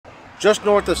Just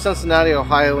north of Cincinnati,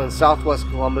 Ohio, in southwest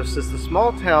Columbus is the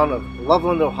small town of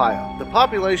Loveland, Ohio. The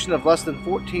population of less than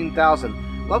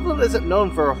 14,000, Loveland isn't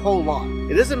known for a whole lot.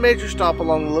 It is a major stop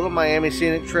along the Little Miami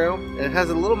Scenic Trail, and it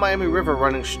has a Little Miami River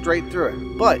running straight through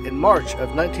it. But in March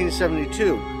of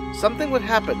 1972, something would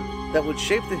happen that would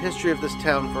shape the history of this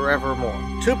town forevermore.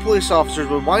 Two police officers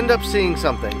would wind up seeing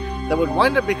something that would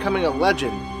wind up becoming a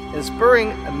legend and spurring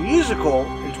a musical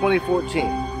in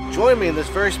 2014. Join me in this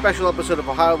very special episode of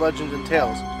Ohio Legends and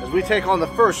Tales as we take on the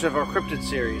first of our cryptid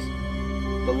series,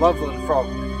 the Loveland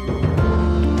Frogman.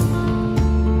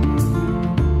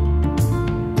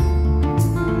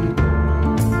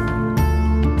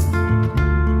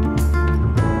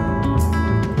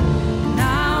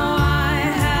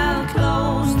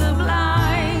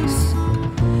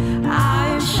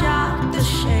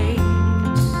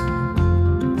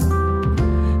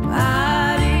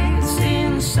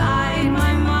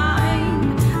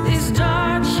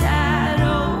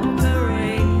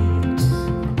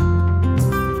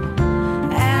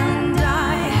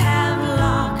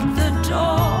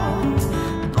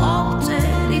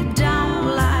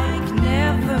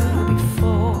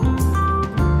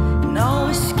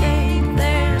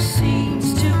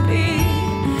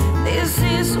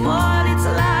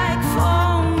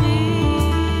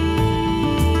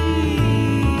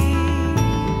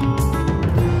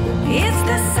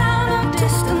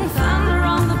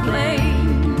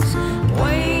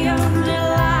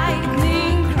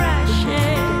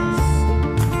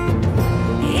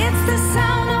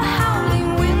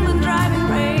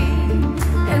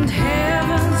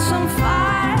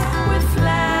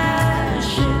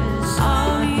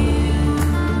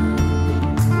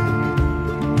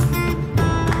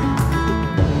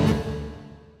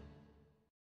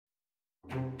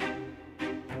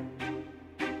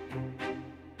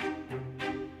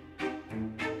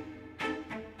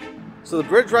 So the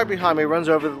bridge right behind me runs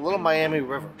over the Little Miami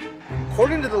River.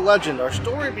 According to the legend, our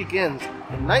story begins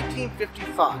in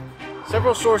 1955.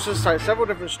 Several sources cite several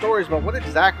different stories about what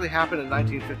exactly happened in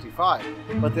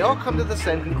 1955, but they all come to the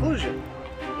same conclusion.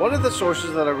 One of the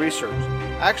sources that I researched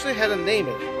actually had a name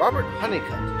in it, Robert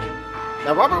Honeycutt.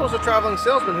 Now Robert was a traveling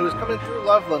salesman who was coming through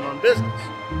Loveland on business.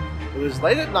 It was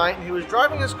late at night and he was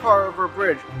driving his car over a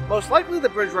bridge, most likely the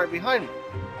bridge right behind me.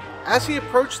 As he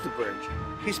approached the bridge,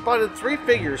 he spotted three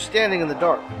figures standing in the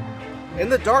dark. In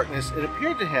the darkness, it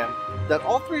appeared to him that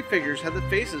all three figures had the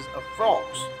faces of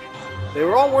frogs. They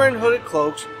were all wearing hooded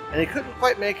cloaks, and he couldn't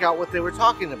quite make out what they were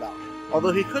talking about,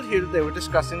 although he could hear that they were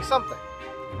discussing something.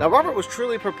 Now Robert was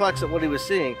truly perplexed at what he was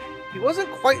seeing. He wasn't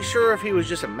quite sure if he was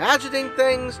just imagining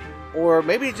things, or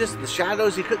maybe just the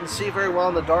shadows he couldn't see very well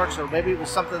in the dark, so maybe it was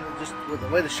something that just with the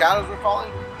way the shadows were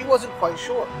falling. He wasn't quite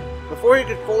sure. Before he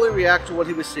could fully react to what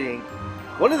he was seeing,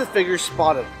 one of the figures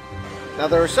spotted him. Now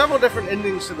there are several different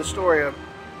endings to the story of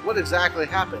what exactly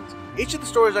happens. Each of the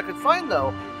stories I could find,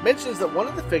 though, mentions that one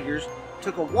of the figures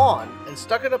took a wand and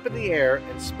stuck it up in the air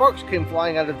and sparks came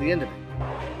flying out of the end of it.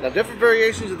 Now different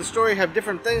variations of the story have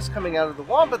different things coming out of the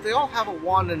wand, but they all have a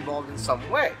wand involved in some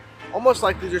way. Almost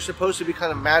like these are supposed to be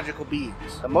kind of magical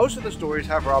beings. Now most of the stories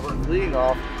have Robert leading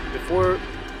off before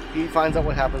he finds out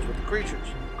what happens with the creatures.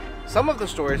 Some of the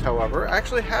stories, however,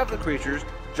 actually have the creatures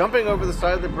jumping over the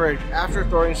side of the bridge after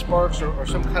throwing sparks or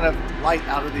some kind of light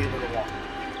out of the end of the wall.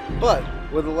 But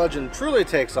where the legend truly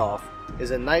takes off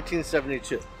is in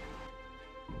 1972.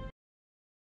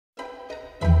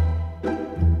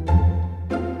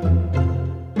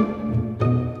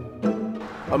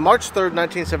 On March 3rd,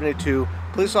 1972,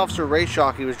 police officer Ray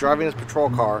Shockey was driving his patrol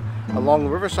car along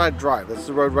Riverside Drive. That's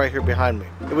the road right here behind me.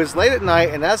 It was late at night,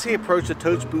 and as he approached the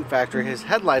Totes Boot Factory, his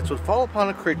headlights would fall upon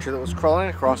a creature that was crawling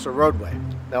across the roadway.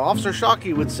 Now, Officer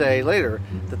Shockey would say later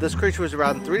that this creature was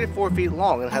around 3 to 4 feet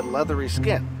long and had leathery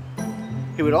skin.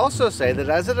 He would also say that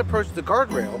as it approached the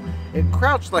guardrail, it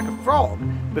crouched like a frog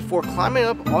before climbing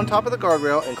up on top of the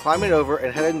guardrail and climbing over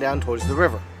and heading down towards the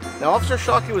river. Now, Officer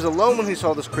Shockey was alone when he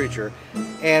saw this creature,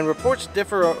 and reports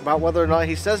differ about whether or not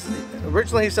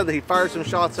originally he said that he fired some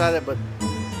shots at it, but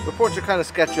reports are kind of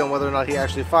sketchy on whether or not he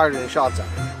actually fired any shots at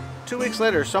it. 2 weeks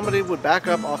later, somebody would back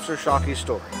up Officer Shockey's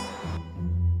story.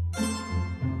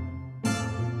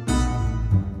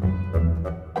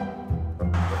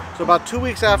 So about 2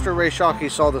 weeks after Ray Shockey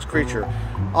saw this creature,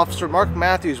 Officer Mark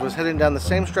Matthews was heading down the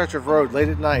same stretch of road late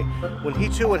at night when he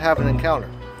too would have an encounter.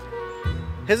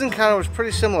 His encounter was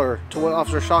pretty similar to what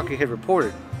Officer Shockey had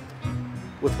reported,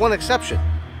 with one exception.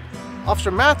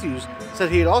 Officer Matthews said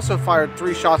he had also fired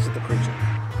 3 shots at the creature.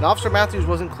 Now, Officer Matthews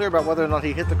wasn't clear about whether or not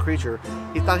he hit the creature.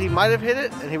 He thought he might have hit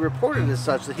it, and he reported as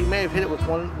such that he may have hit it with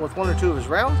one or two of his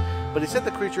rounds, but he said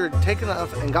the creature had taken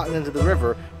off and gotten into the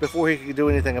river before he could do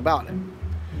anything about it.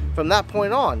 from that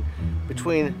point on,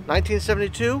 between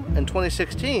 1972 and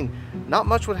 2016, not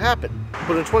much would happen.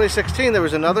 But in 2016, there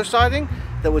was another sighting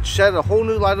that would shed a whole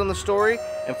new light on the story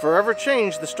and forever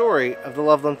change the story of the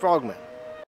Loveland Frogman.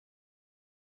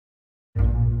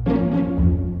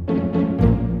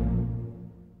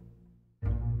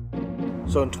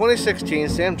 So in 2016,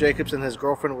 Sam Jacobs and his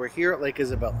girlfriend were here at Lake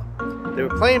Isabella. They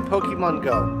were playing Pokemon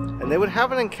Go, and they would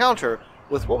have an encounter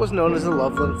with what was known as the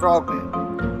Loveland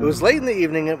Frogman. It was late in the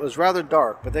evening and it was rather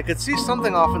dark, but they could see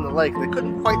something off in the lake. They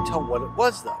couldn't quite tell what it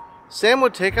was though. Sam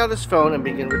would take out his phone and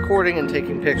begin recording and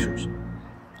taking pictures.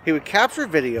 He would capture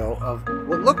video of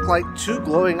what looked like two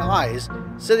glowing eyes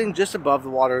sitting just above the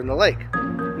water in the lake.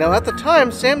 Now at the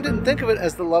time, Sam didn't think of it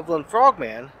as the Loveland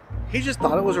Frogman. He just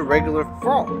thought it was a regular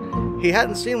frog. He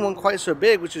hadn't seen one quite so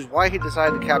big, which is why he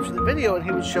decided to capture the video, and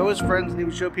he would show his friends and he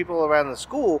would show people around the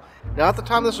school. Now at the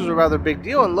time this was a rather big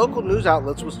deal, and local news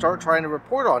outlets would start trying to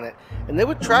report on it, and they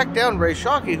would track down Ray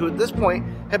Shockey, who at this point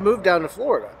had moved down to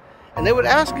Florida, and they would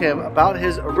ask him about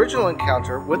his original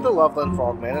encounter with the Loveland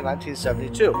Frogman in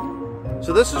 1972.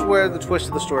 So this is where the twist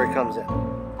of the story comes in.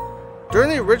 During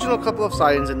the original couple of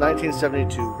sightings in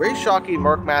 1972, Ray Shockey and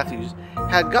Mark Matthews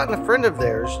had gotten a friend of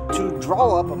theirs to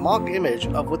draw up a mock image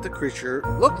of what the creature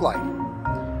looked like.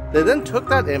 They then took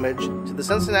that image to the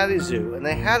Cincinnati Zoo, and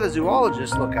they had a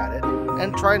zoologist look at it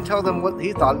and try and tell them what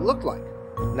he thought it looked like.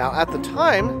 Now at the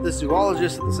time, the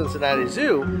zoologist at the Cincinnati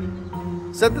Zoo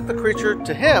said that the creature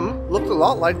to him looked a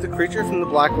lot like the creature from the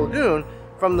Black Lagoon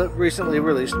from the recently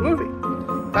released movie.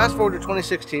 Fast forward to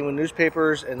 2016, when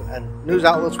newspapers and news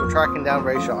outlets were tracking down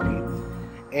Ray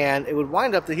Shockey, and it would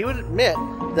wind up that he would admit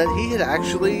that he had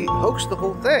actually hoaxed the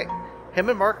whole thing. Him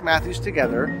and Mark Matthews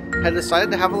together had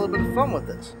decided to have a little bit of fun with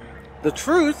this. The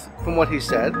truth, from what he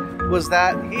said, was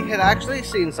that he had actually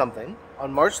seen something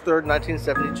on March 3rd,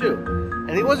 1972,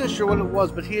 and he wasn't sure what it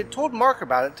was, but he had told Mark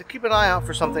about it to keep an eye out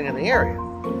for something in the area.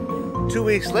 2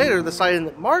 weeks later, the sighting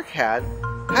that Mark had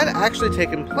actually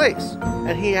taken place,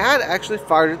 and he had actually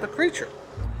fired at the creature.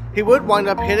 He would wind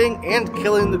up hitting and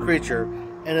killing the creature,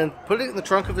 and then putting it in the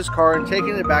trunk of his car and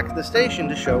taking it back to the station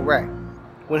to show Ray.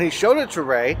 When he showed it to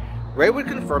Ray, Ray would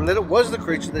confirm that it was the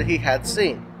creature that he had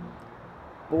seen.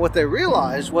 But what they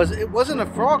realized was it wasn't a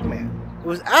frogman. It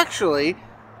was actually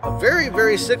a very,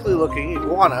 very sickly looking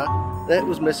iguana that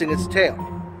was missing its tail.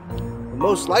 The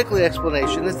most likely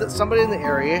explanation is that somebody in the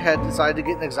area had decided to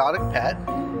get an exotic pet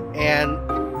and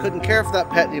couldn't care for that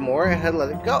pet anymore and had let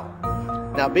it go.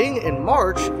 Now, being in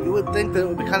March, you would think that it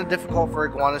would be kind of difficult for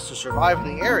iguanas to survive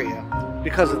in the area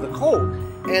because of the cold.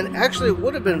 And actually, it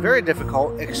would have been very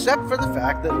difficult, except for the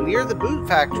fact that near the boot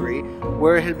factory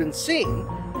where it had been seen,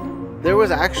 there was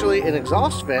actually an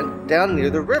exhaust vent down near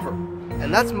the river.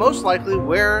 And that's most likely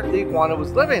where the iguana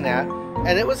was living at,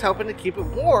 and it was helping to keep it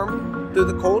warm through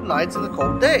the cold nights and the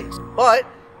cold days. But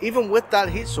even with that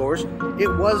heat source, it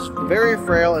was very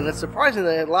frail, and it's surprising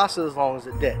that it lasted as long as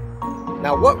it did.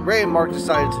 Now, what Ray and Mark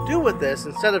decided to do with this,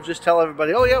 instead of just tell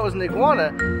everybody, oh yeah, it was an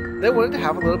iguana, they wanted to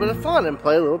have a little bit of fun and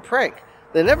play a little prank.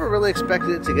 They never really expected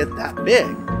it to get that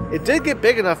big. It did get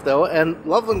big enough though, and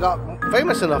Loveland got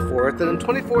famous enough for it, that in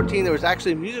 2014 there was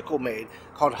actually a musical made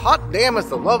called Hot Damn It's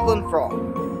the Loveland Frog.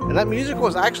 And that musical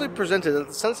was actually presented at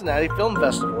the Cincinnati Film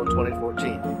Festival in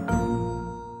 2014.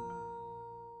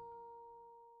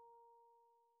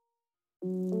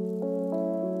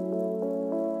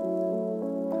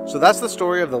 So that's the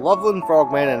story of the Loveland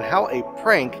Frogman and how a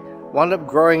prank wound up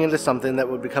growing into something that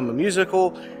would become a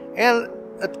musical, and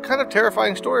a kind of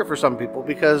terrifying story for some people,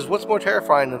 because what's more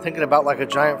terrifying than thinking about like a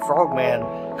giant frogman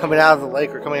coming out of the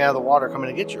lake or coming out of the water coming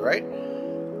to get you, right?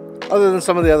 Other than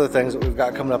some of the other things that we've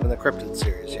got coming up in the Cryptids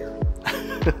series here.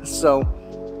 So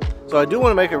I do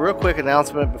want to make a real quick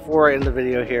announcement before I end the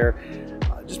video here.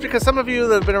 Just because some of you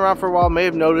that have been around for a while may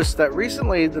have noticed that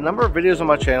recently the number of videos on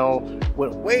my channel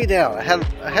went way down. I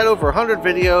had over 100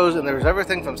 videos, and there was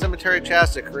everything from cemetery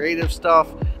chats to creative stuff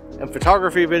and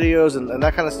photography videos and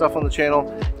that kind of stuff on the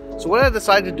channel. So what I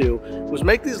decided to do was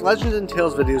make these Legends and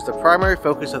Tales videos the primary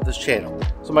focus of this channel.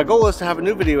 So my goal is to have a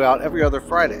new video out every other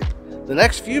Friday. The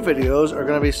next few videos are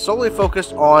going to be solely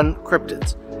focused on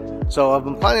cryptids. So I've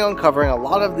been planning on covering a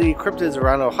lot of the cryptids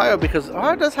around Ohio, because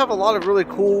Ohio does have a lot of really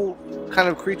cool kind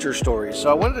of creature stories. So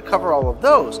I wanted to cover all of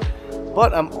those.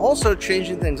 But I'm also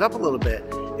changing things up a little bit.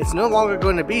 It's no longer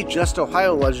going to be just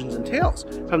Ohio Legends and Tales.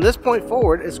 From this point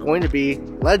forward, it's going to be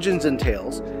Legends and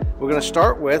Tales. We're going to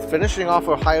start with finishing off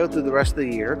Ohio through the rest of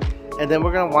the year, and then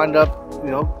we're going to wind up,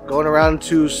 going around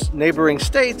to neighboring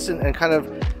states and kind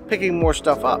of picking more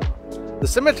stuff up. The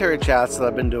cemetery chats that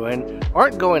I've been doing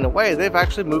aren't going away. They've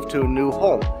actually moved to a new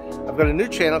home. I've got a new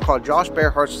channel called Josh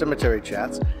Bearhart's Cemetery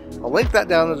Chats, I'll link that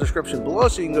down in the description below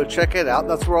so you can go check it out.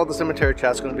 That's where all the cemetery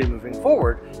chat is going to be moving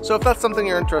forward. So if that's something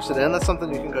you're interested in, that's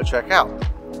something you can go check out.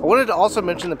 I wanted to also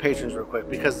mention the patrons real quick,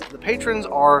 because the patrons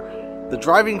are the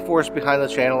driving force behind the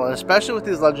channel, and especially with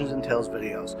these Legends and Tales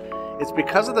videos. It's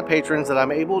because of the patrons that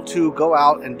I'm able to go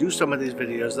out and do some of these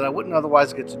videos that I wouldn't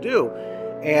otherwise get to do.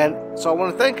 And so I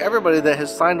want to thank everybody that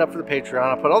has signed up for the Patreon.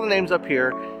 I'll put all the names up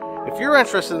here. If you're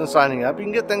interested in signing up, you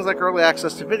can get things like early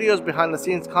access to videos, behind the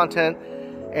scenes content,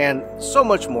 and so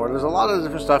much more. There's a lot of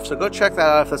different stuff, so go check that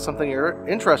out if that's something you're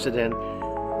interested in.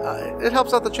 It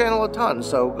helps out the channel a ton,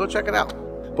 so go check it out.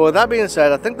 But with that being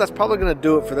said, I think that's probably going to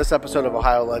do it for this episode of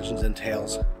Ohio Legends and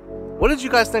Tales. What did you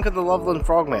guys think of the Loveland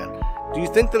Frogman? Do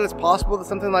you think that it's possible that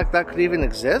something like that could even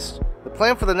exist? The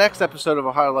plan for the next episode of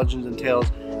Ohio Legends and Tales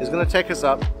is going to take us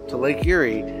up to Lake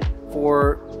Erie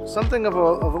for something of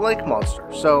a lake monster.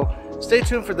 So stay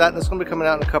tuned for that. That's going to be coming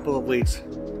out in a couple of weeks.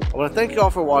 I want to thank you all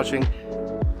for watching.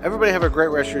 Everybody have a great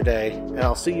rest of your day, and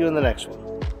I'll see you in the next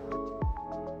one.